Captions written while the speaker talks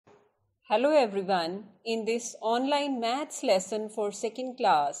Hello everyone. In this online maths lesson for second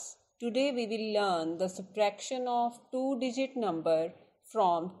class, today we will learn the subtraction of two-digit number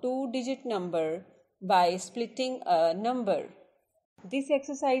from two-digit number by splitting a number. This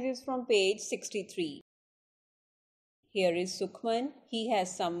exercise is from page 63. Here is Sukhman. He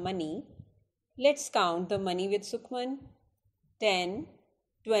has some money. Let's count the money with Sukhman. 10,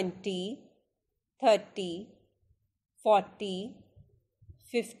 20, 30, 40,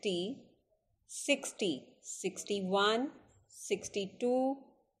 50, 60, 61, 62,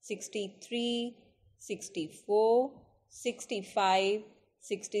 63, 64, 65,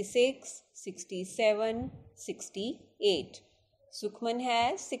 66, 67, 68. Sukhman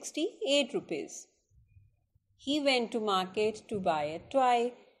has 68 rupees. He went to market to buy a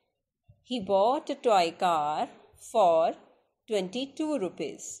toy. He bought a toy car for 22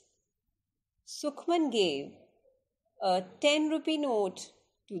 rupees. Sukhman gave a 10 rupee note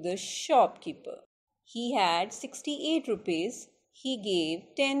to the shopkeeper. He had 68 rupees. He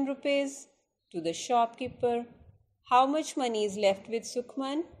gave 10 rupees to the shopkeeper. How much money is left with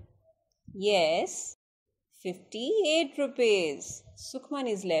Sukhman? Yes, 58 rupees.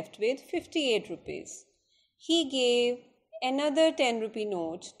 Sukhman is left with 58 rupees. He gave another 10 rupee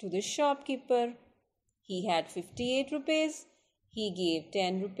note to the shopkeeper. He had 58 rupees. He gave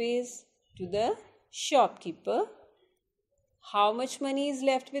 10 rupees to the shopkeeper. How much money is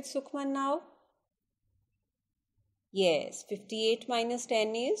left with Sukhman now? Yes, 58 minus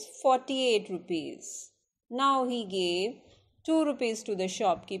 10 is 48 rupees. Now he gave 2 rupees to the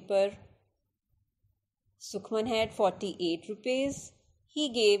shopkeeper. Sukhman had 48 rupees. He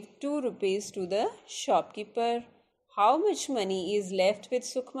gave 2 rupees to the shopkeeper. How much money is left with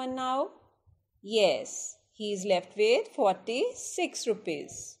Sukhman now? Yes, he is left with 46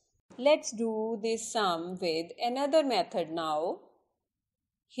 rupees. Let's do this sum with another method now.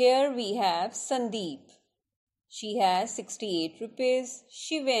 Here we have Sandeep. She has 68 rupees.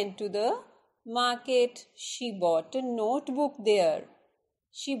 She went to the market. She bought a notebook there.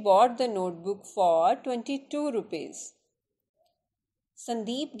 She bought the notebook for 22 rupees.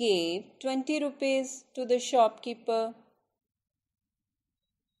 Sandeep gave 20 rupees to the shopkeeper.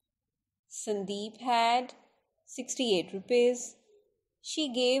 Sandeep had 68 rupees.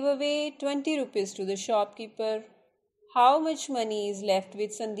 She gave away 20 rupees to the shopkeeper. How much money is left with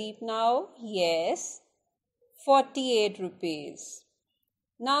Sandeep now? Yes, 48 rupees.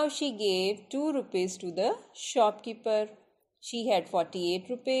 Now she gave 2 rupees to the shopkeeper. She had 48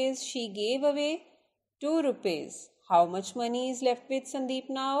 rupees. She gave away 2 rupees. How much money is left with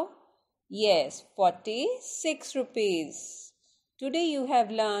Sandeep now? Yes, 46 rupees. Today you have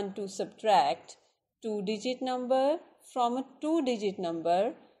learned to subtract two-digit number from a two-digit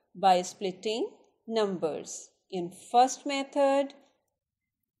number by splitting numbers. In first method,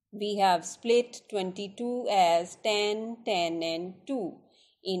 we have split 22 as 10, 10 and 2.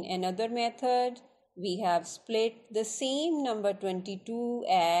 In another method, we have split the same number 22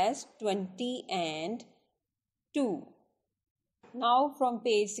 as 20 and 2. Now from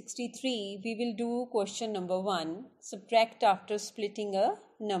page 63, we will do question number 1. Subtract after splitting a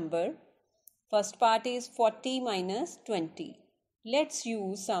number. First part is 40 minus 20. Let's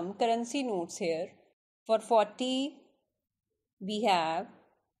use some currency notes here. For 40, we have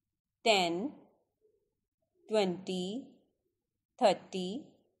 10, 20, 30,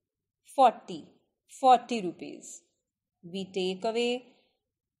 40. 40 rupees. We take away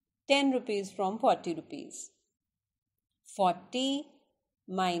 10 rupees from 40 rupees. 40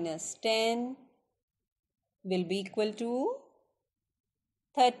 minus 10 will be equal to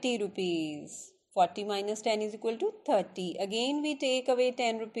 30 rupees. 40 minus 10 is equal to 30. Again we take away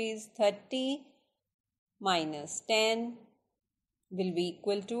 10 rupees. 30 minus 10 will be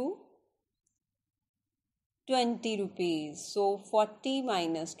equal to 20 rupees. So 40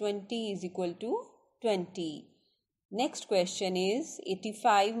 minus 20 is equal to 20. Next question is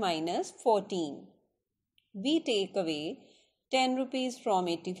 85 minus 14. We take away 10 rupees from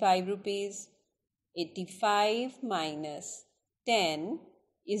 85 rupees. 85 minus 10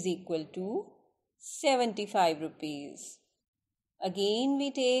 is equal to 75 rupees. Again we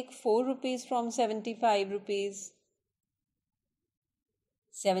take 4 rupees from 75 rupees.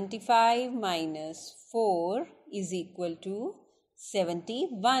 75 minus 4 is equal to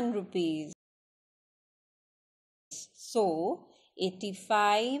 71 rupees. So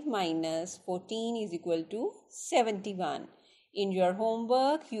 85 minus 14 is equal to 71. In your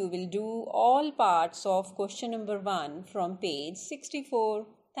homework, you will do all parts of question number 1 from page 64.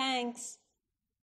 Thanks.